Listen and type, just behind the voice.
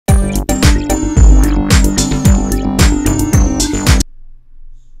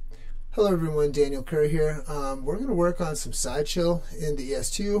Hello everyone, Daniel Kerr here. We're going to work on some Psychill in the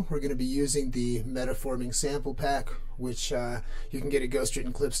ES2. We're going to be using the Metaforming sample pack, which you can get at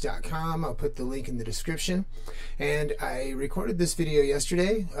ghostwrittenclips.com. I'll put the link in the description. And I recorded this video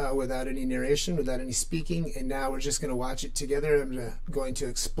yesterday without any narration, without any speaking, and now we're just going to watch it together. I'm going to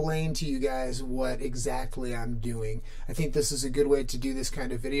explain to you guys what exactly I'm doing. I think this is a good way to do this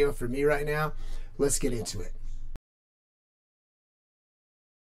kind of video for me right now. Let's get into it.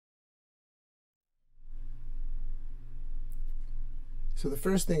 So the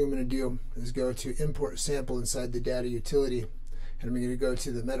first thing I'm going to do is go to import sample inside the data utility, and I'm going to go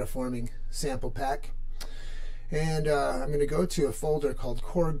to the Metaforming sample pack, and I'm going to go to a folder called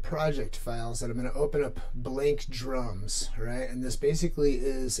Korg project files, and I'm going to open up blank drums, right? And this basically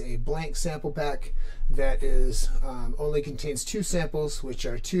is a blank sample pack that is only contains two samples, which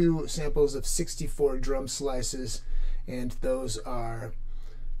are two samples of 64 drum slices, and those are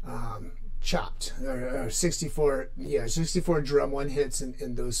chopped, or 64 drum one hits,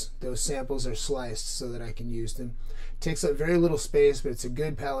 and those samples are sliced so that I can use them. It takes up very little space, but it's a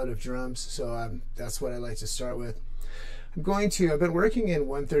good palette of drums, so that's what I like to start with. I've been working in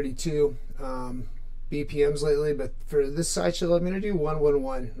 132 BPMs lately, but for this Psychill I'm going to do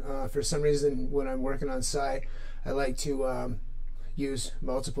 111. For some reason when I'm working on Psy, I like to use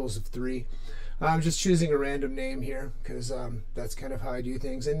multiples of 3. I'm just choosing a random name here because that's kind of how I do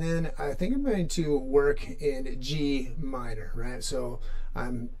things. And then I think I'm going to work in G minor, right? So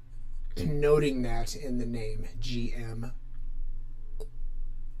I'm noting that in the name, GM.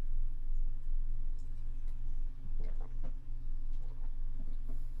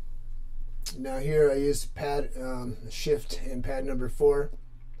 Now here I used pad shift and pad number 4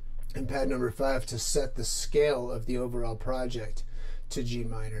 and pad number 5 to set the scale of the overall project to G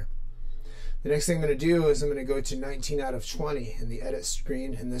minor. The next thing I'm going to do is I'm going to go to 19 out of 20 in the edit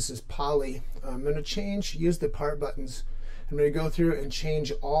screen, and this is poly. I'm going to use the part buttons. I'm going to go through and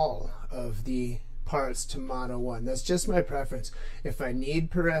change all of the parts to mono 1. That's just my preference. If I need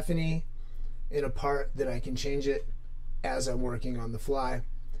paraphony in a part, then I can change it as I'm working on the fly.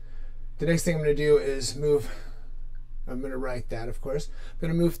 The next thing I'm going to do is I'm going to write that, of course. I'm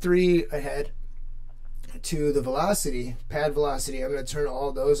going to move 3 ahead to the velocity, pad velocity. I'm going to turn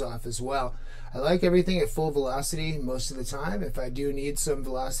all those off as well. I like everything at full velocity most of the time. If I do need some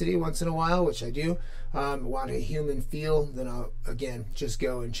velocity once in a while, which I do, want a human feel, then I'll again just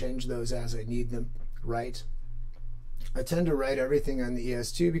go and change those as I need them. Right. I tend to write everything on the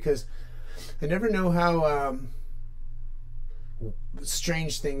ES2 because I never know how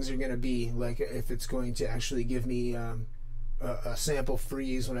strange things are going to be, like if it's going to actually give me a sample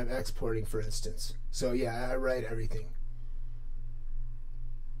freeze when I'm exporting, for instance. So yeah, I write everything.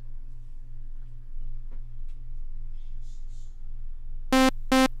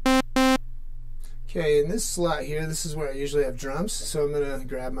 Okay, in this slot here, this is where I usually have drums, so I'm going to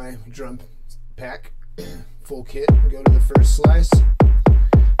grab my drum pack, full kit, and go to the first slice.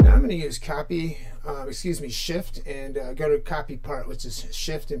 Now I'm going to use shift, and go to copy part, which is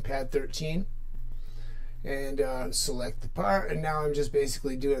shift and pad 13. And select the part, and now I'm just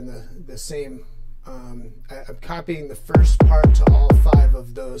basically doing the same. I'm copying the first part to all 5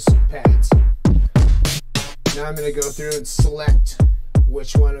 of those pads. Now I'm going to go through and select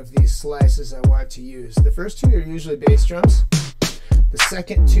which one of these slices I want to use. The first 2 are usually bass drums. The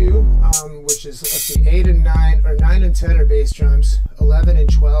second 2, which is, let's see, 8 and 9, or 9 and 10 are bass drums. 11 and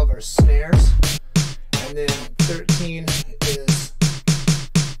 12 are snares, and then 13 is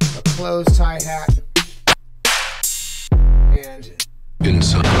a closed hi-hat. And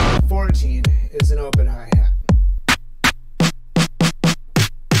 14 is an open hi-hat.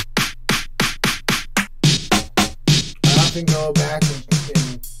 I often go back and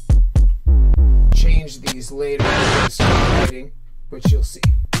change these later as I start writing, which you'll see.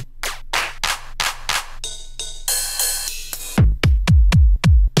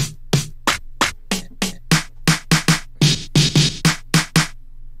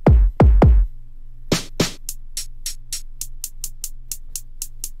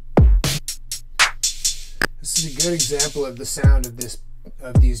 This is a good example of the sound of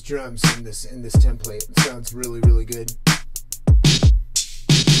these drums in this template. It sounds really, really good.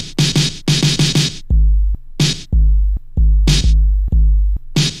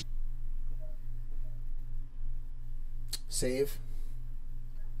 Save.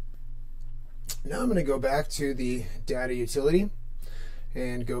 Now I'm going to go back to the data utility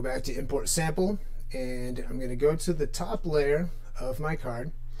and go back to import sample, and I'm going to go to the top layer of my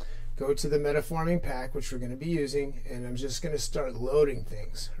card. Go to the Metaforming pack, which we're going to be using, and I'm just going to start loading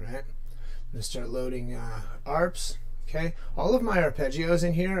things, right? I'm going to start loading ARPs, Okay, all of my arpeggios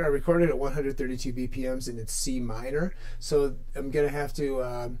in here are recorded at 132 BPMs and it's C minor, so I'm going to have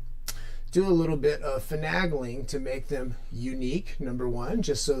to do a little bit of finagling to make them unique, number one,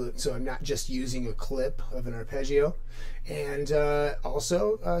 just so I'm not just using a clip of an arpeggio, and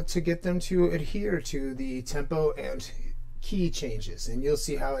also to get them to adhere to the tempo and key changes. And you'll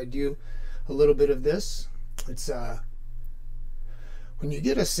see how I do a little bit of this. It's when you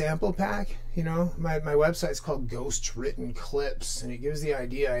get a sample pack, you know, my website's called Ghost Written Clips, and it gives the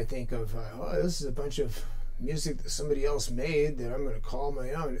idea, I think, of oh, this is a bunch of music that somebody else made that I'm going to call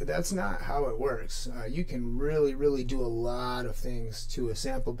my own. That's not how it works. You can really do a lot of things to a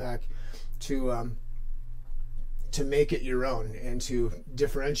sample pack to make it your own and to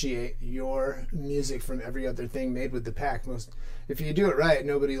differentiate your music from every other thing made with the pack. If you do it right,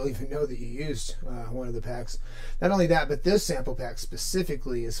 nobody will even know that you used one of the packs. Not only that, but this sample pack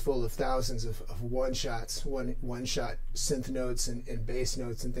specifically is full of thousands of one-shot synth notes and bass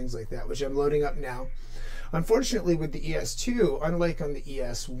notes and things like that, which I'm loading up now. Unfortunately, with the ES2, unlike on the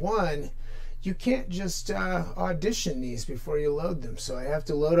ES1, you can't just audition these before you load them. So I have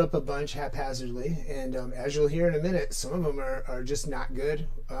to load up a bunch haphazardly, and as you'll hear in a minute, some of them are just not good.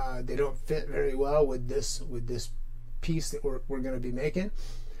 They don't fit very well with this piece that we're going to be making.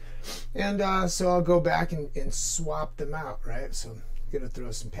 And so I'll go back and swap them out, right? So I'm going to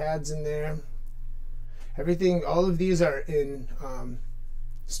throw some pads in there. Everything, all of these are in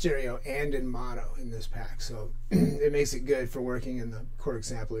stereo and in mono in this pack, so it makes it good for working in the Korg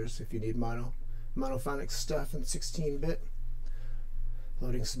samplers if you need monophonic stuff in 16-bit.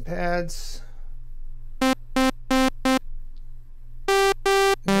 Loading some pads. Now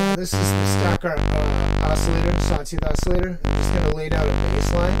this is the stock oscillator, sawtooth oscillator. I'm just going to lay down a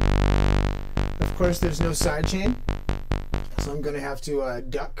bass line. Of course, there's no sidechain, so I'm going to have to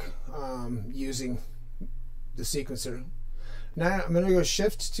duck using the sequencer. Now I'm going to go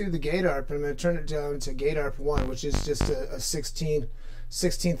shift to the gate arp, and I'm going to turn it down to gate arp 1, which is just a 16th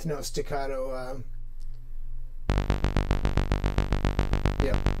note staccato.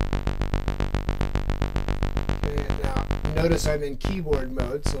 Yep. Okay, now notice I'm in keyboard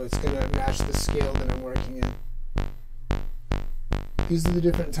mode, so it's going to match the scale that I'm working in. These are the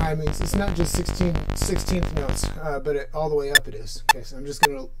different timings. It's not just 16th notes, but all the way up it is. Okay, so I'm just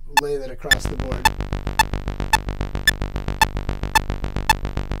going to lay that across the board.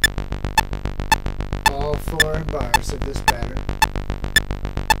 All 4 bars of this pattern.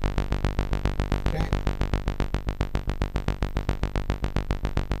 Okay.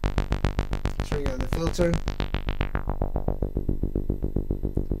 Turning on the filter.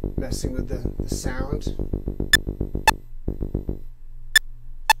 Messing with the sound.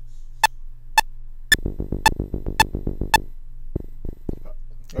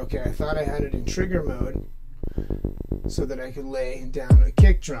 Okay, I thought I had it in trigger mode so that I could lay down a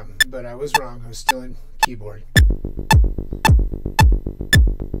kick drum, but I was wrong. I was still in keyboard.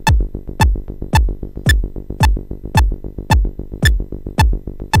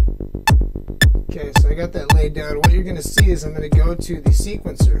 Okay, so I got that laid down. What you're going to see is I'm going to go to the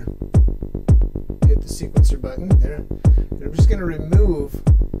sequencer, hit the sequencer button there, and I'm just going to remove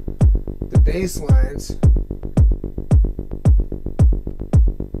the bass lines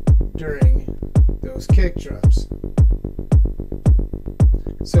during those kick drums.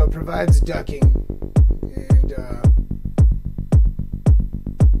 So it provides ducking and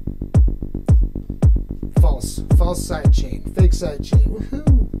false side chain, fake side chain.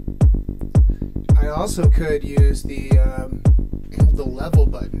 Woohoo! I also could use the level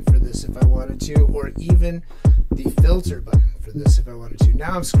button for this if I wanted to, or even the filter button for this if I wanted to.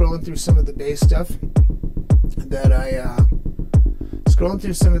 Now I'm scrolling through some of the bass stuff that scrolling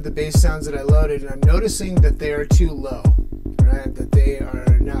through some of the bass sounds that I loaded, and I'm noticing that they are too low. Right, that they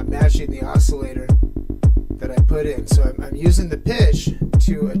are not matching the oscillator that I put in. So I'm using the pitch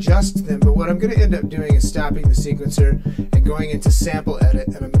to adjust them, but what I'm going to end up doing is stopping the sequencer and going into sample edit,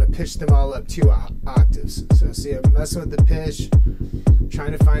 and I'm going to pitch them all up 2 octaves. So see, I'm messing with the pitch,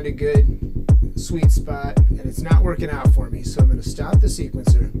 trying to find a good sweet spot, and it's not working out for me. So I'm going to stop the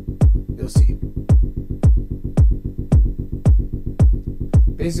sequencer. You'll see.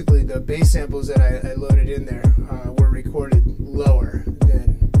 Basically, the bass samples that I loaded in there were recorded lower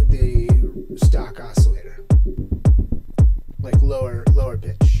than the stock oscillator, like lower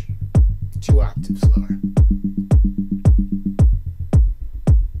pitch, 2 octaves lower.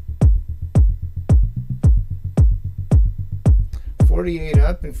 "48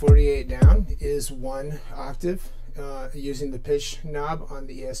 up and 48 down is 1 octave using the pitch knob on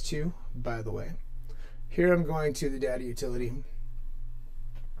the ES2, by the way. Here I'm going to the data utility.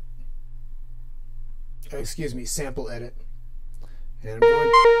 excuse me, sample edit. And I'm going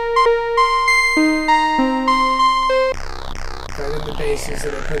right in the basses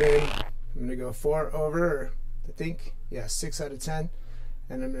that I put in. I'm going to go 4 over, I think, yeah, 6 out of 10.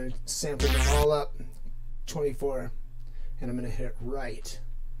 And I'm going to sample them all up, 24, and I'm going to hit right.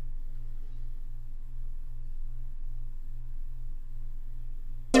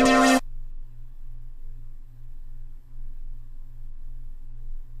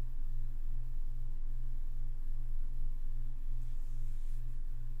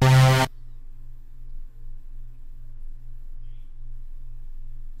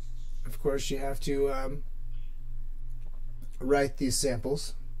 Of course, you have to write these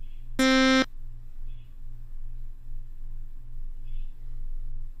samples.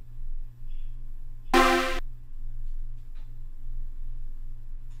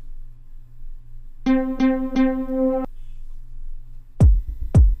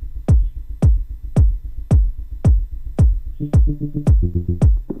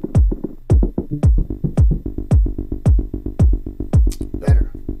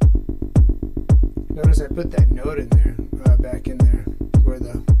 Better. Notice I put that note in there, back in there, where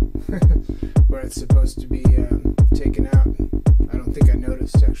the where it's supposed to be taken out. I don't think I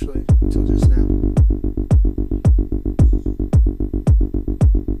noticed actually until just now.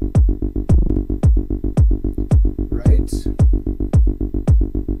 Right.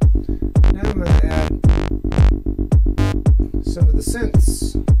 Now I'm going to add some of the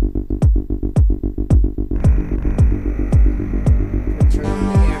synths. Turn on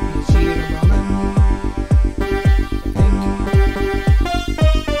the RPG in a moment.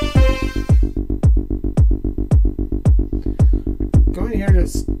 Going here to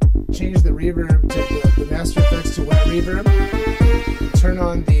change the reverb to the master effects to wet reverb. And turn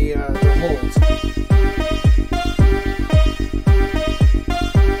on the hold.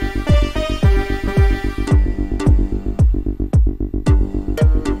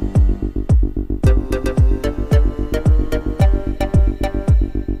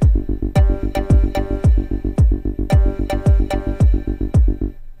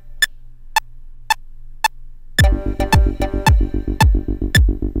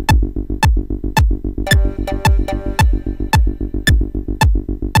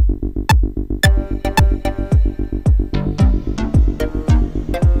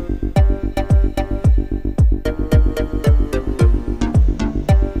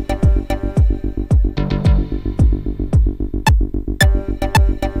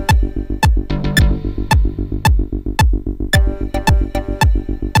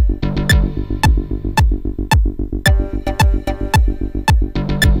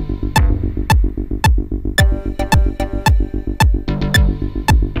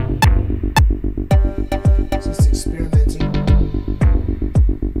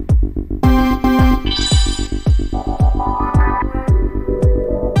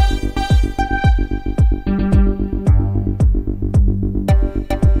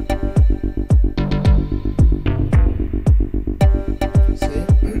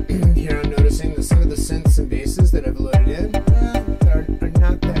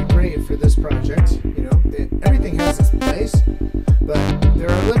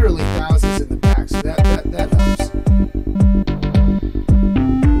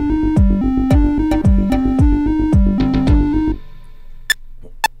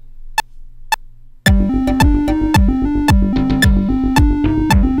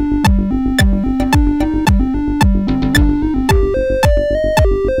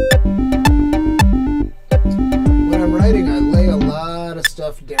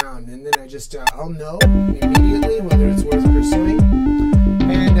 Down, and then I just I'll know immediately whether it's worth pursuing,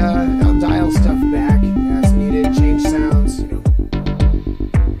 and I'll dial stuff back as needed, change sounds, you know,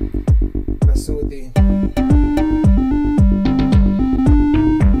 messing with the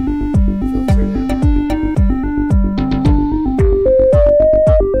filter now.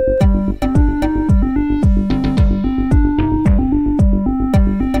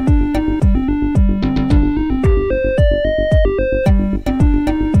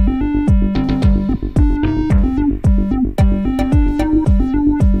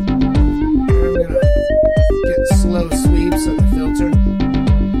 Slow sweeps of the filter.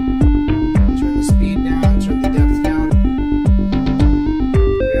 Turn the speed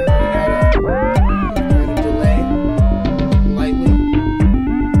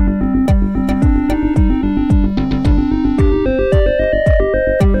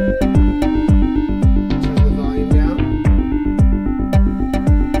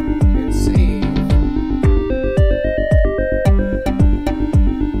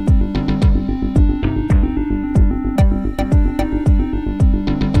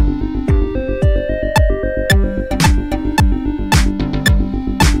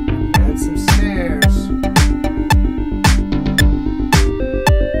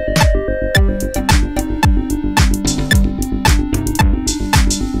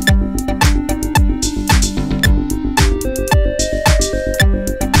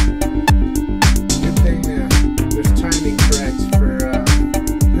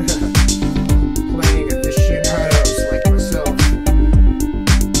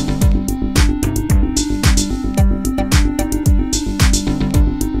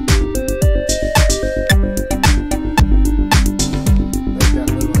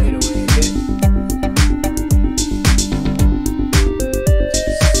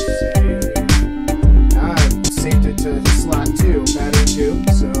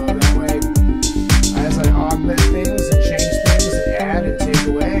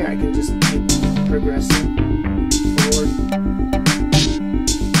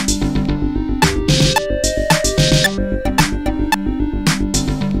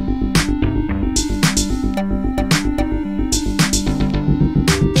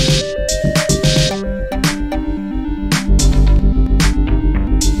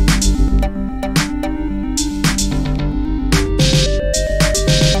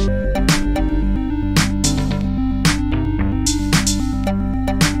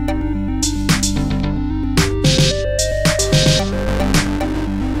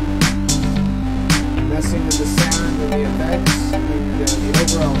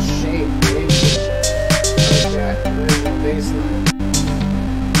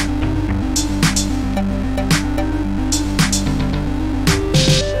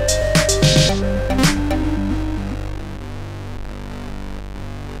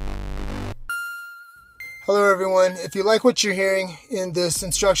everyone. If you like what you're hearing in this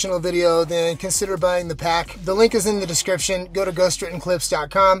instructional video, then consider buying the pack. The link is in the description. Go to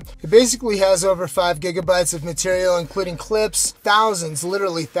ghostwrittenclips.com. It basically has over 5 gigabytes of material, including clips, thousands,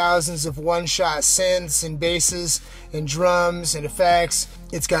 literally thousands of one-shot synths and basses and drums and effects.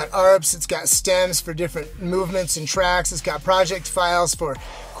 It's got ARPs, it's got stems for different movements and tracks, it's got project files for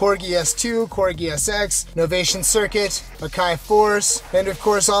Korg ES2, Korg ESX, Novation Circuit, Akai Force, and of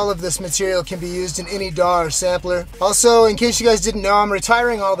course all of this material can be used in any DAW or sampler. Also, in case you guys didn't know, I'm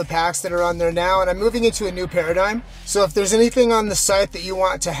retiring all the packs that are on there now and I'm moving into a new paradigm. So if there's anything on the site that you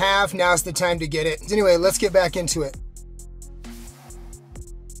want to have, now's the time to get it. Anyway, let's get back into it.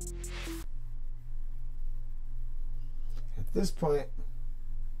 At this point,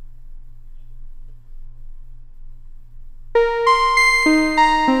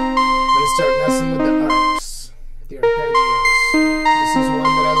 start messing with the arps, the arpeggios. This is one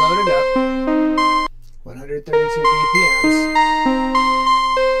that I loaded up, 132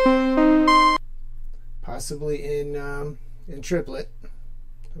 BPMs, possibly in triplet.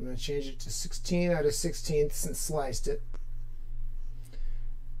 I'm going to change it to 16 out of 16ths and sliced it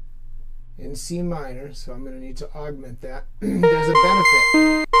in C minor, so I'm going to need to augment that. There's a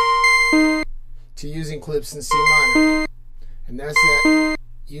benefit to using clips in C minor, and that's that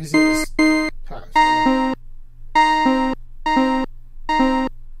using this right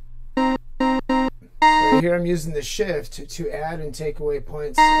here, I'm using the shift to add and take away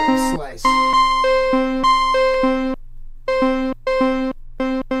points of slice.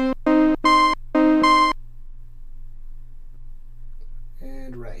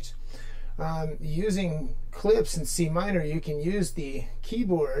 And right. Using clips in C minor, you can use the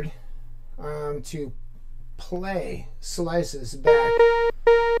keyboard to play slices back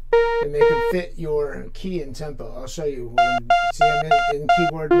and make them fit your key and tempo. I'll show you. See, I'm in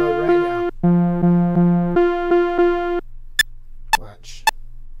keyboard mode right now. Watch.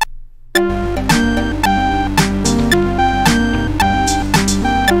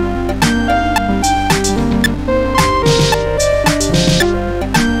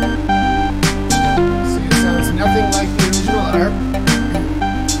 See, it sounds nothing like the original ARP.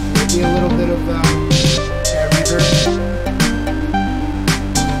 Maybe a little bit of reverb.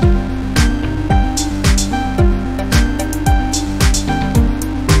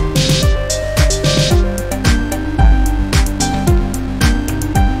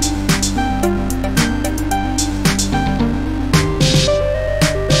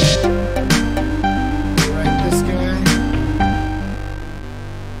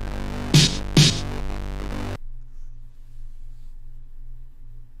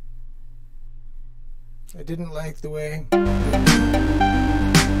 I didn't like the way that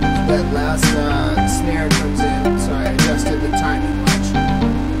last snare comes in, so I adjusted the timing much.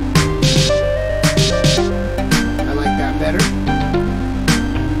 I like that better.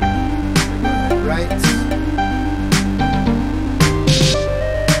 Right.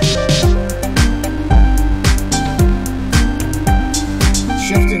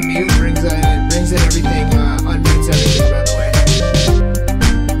 Shift and mute brings in everything, unmutes everything, by the way.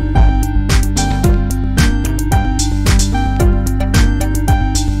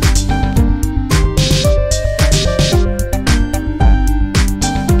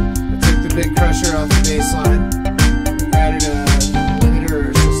 Off the bass line, added a limiter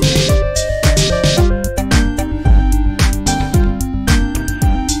or sustain.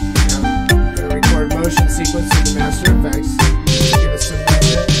 Now, I'm going to record motion sequence in the master effects. Give us some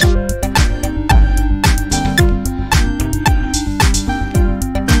music.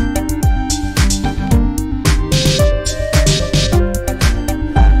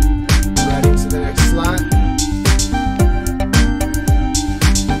 Right into the next slot.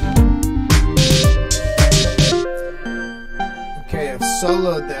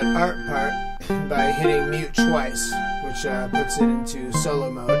 Soloed that art part by hitting mute twice, which puts it into solo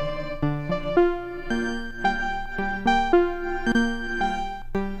mode.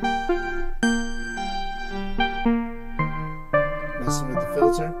 Messing with the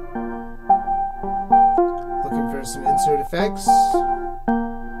filter. Looking for some insert effects.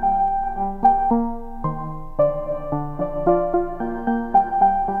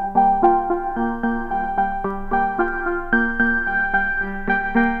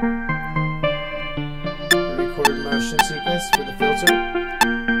 Motion sequence for the filter.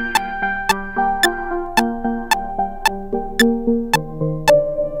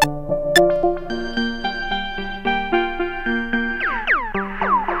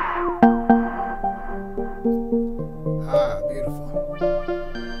 Beautiful.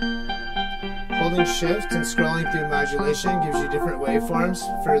 Holding shift and scrolling through modulation gives you different waveforms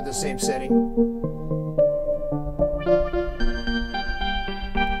for the same setting.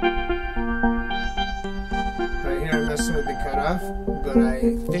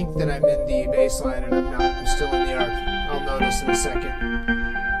 think that I'm in the bass line and I'm not. I'm still in the arp. I'll notice in a second.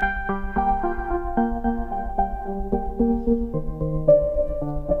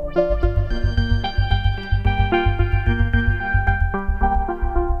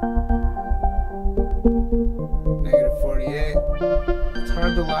 -48. It's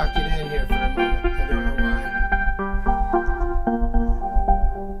hard to lock it in here for a moment. I don't know why.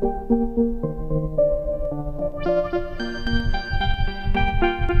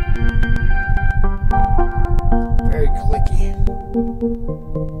 Very clicky.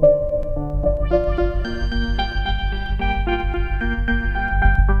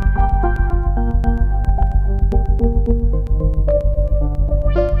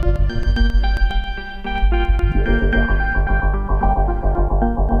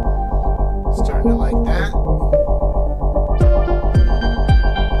 Starting to like that.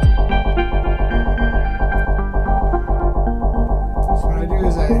 So what I do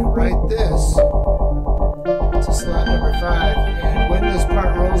is I write this to slot number 5, and when this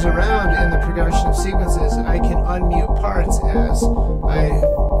part rolls around in the progression of sequences, I can unmute parts as I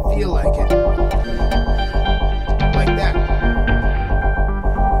feel like it. Like that.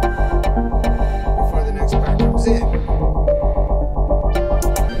 Before the next part comes in.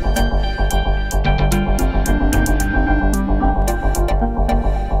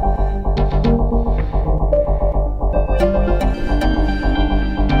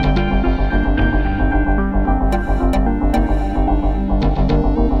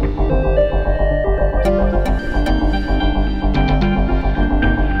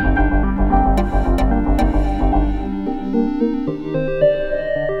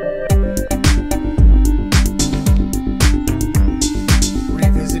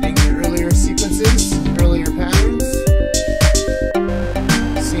 Revisiting the earlier sequences, earlier patterns,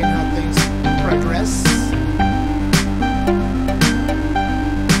 seeing how things progress.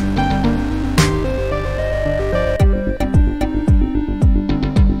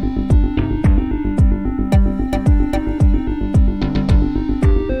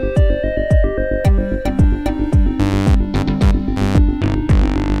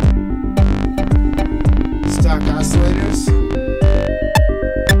 Stock oscillators.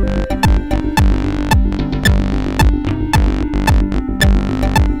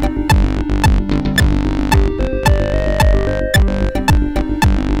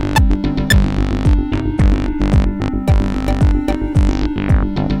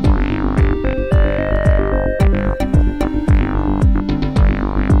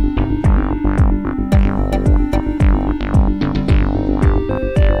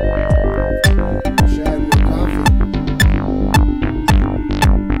 Should I have more coffee?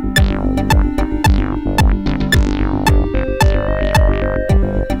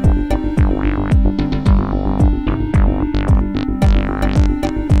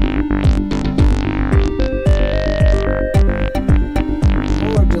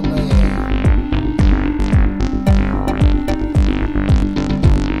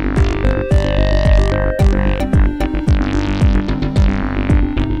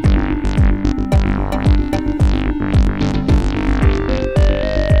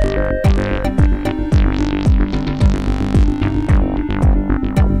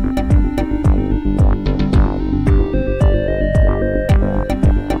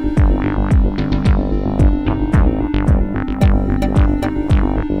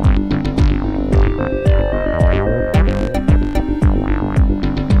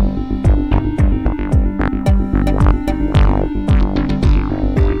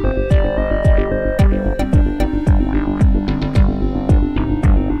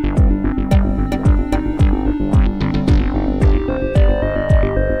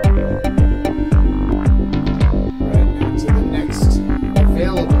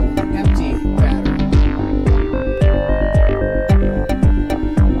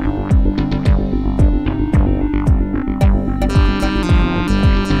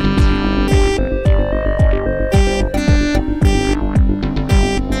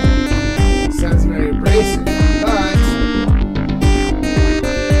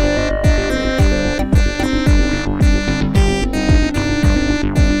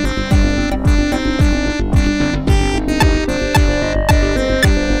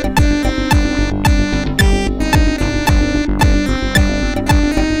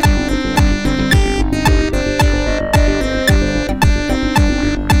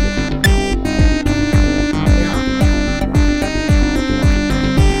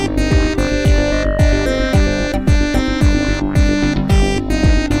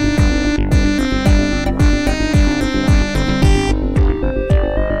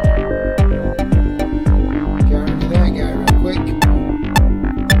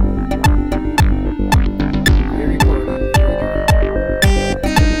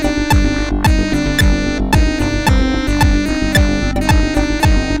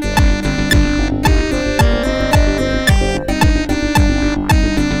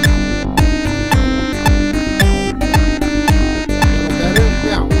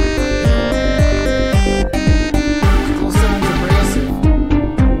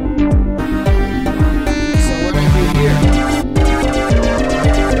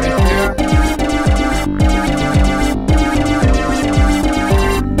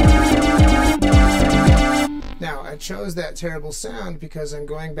 terrible sound because I'm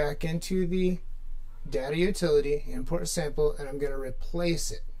going back into the data utility, import sample, and I'm going to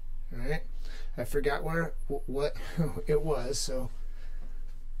replace it. All right, I forgot what it was, so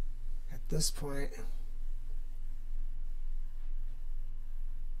at this point,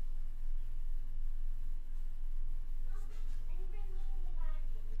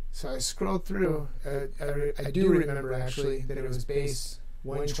 so I scrolled through. I do remember actually that it was bass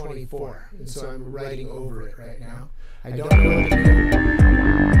 124, and so I'm writing over it right now. I don't know what to do.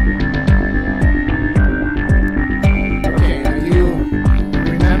 Okay, I do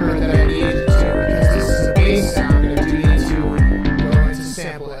remember that I need to, because this is a bass sound, I do need to go into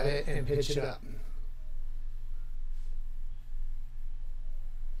sample edit and pitch it up.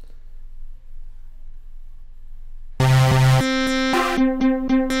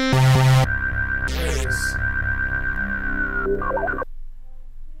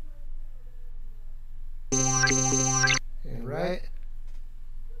 And right.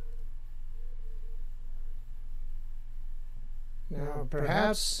 Now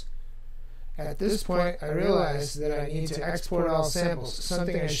perhaps at this point I realize that I need to export all samples,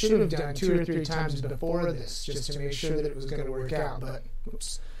 something I should have done 2 or 3 times before this just to make sure that it was going to work out, but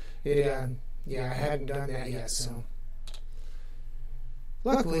oops, yeah, I hadn't done that yet, so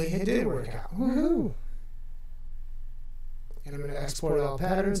luckily it did work out. Woohoo! And I'm going to export all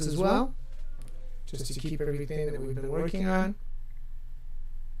patterns as well, just to keep everything that we've been working on.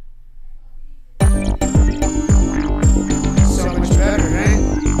 So much better, right?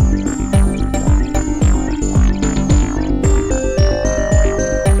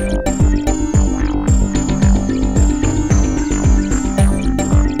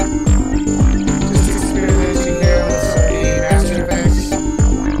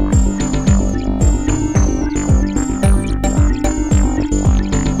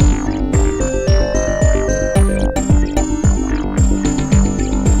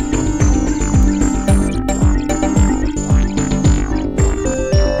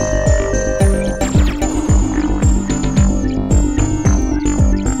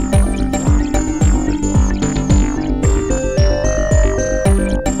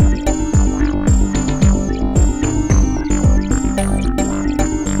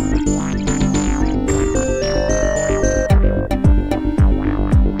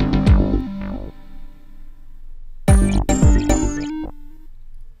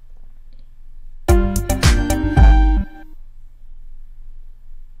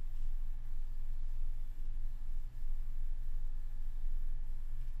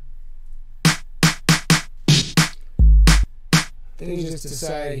 They just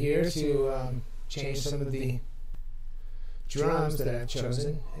decided here to change some of the drums that I've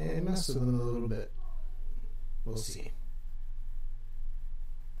chosen and mess with them a little bit. We'll see.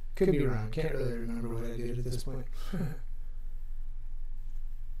 Could be wrong. Can't really remember what I did at this point.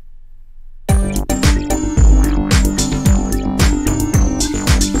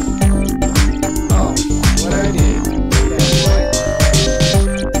 Oh, what I did. That's what.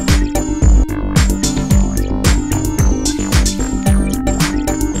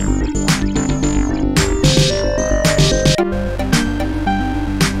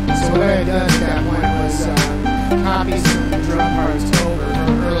 Copy some drum parts over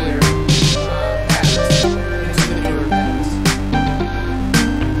from earlier patterns into the newer patterns.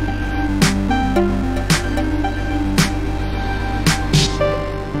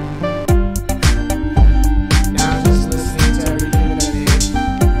 Now I'm just listening to everything that I did.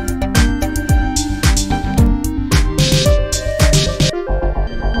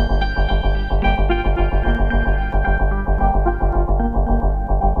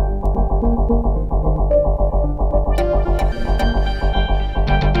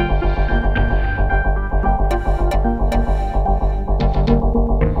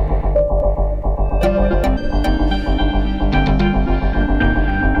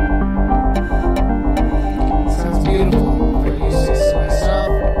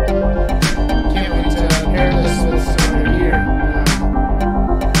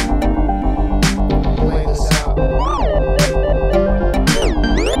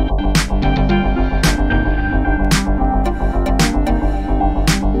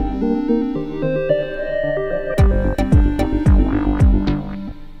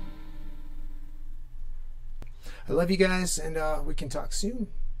 I love you guys, and we can talk soon.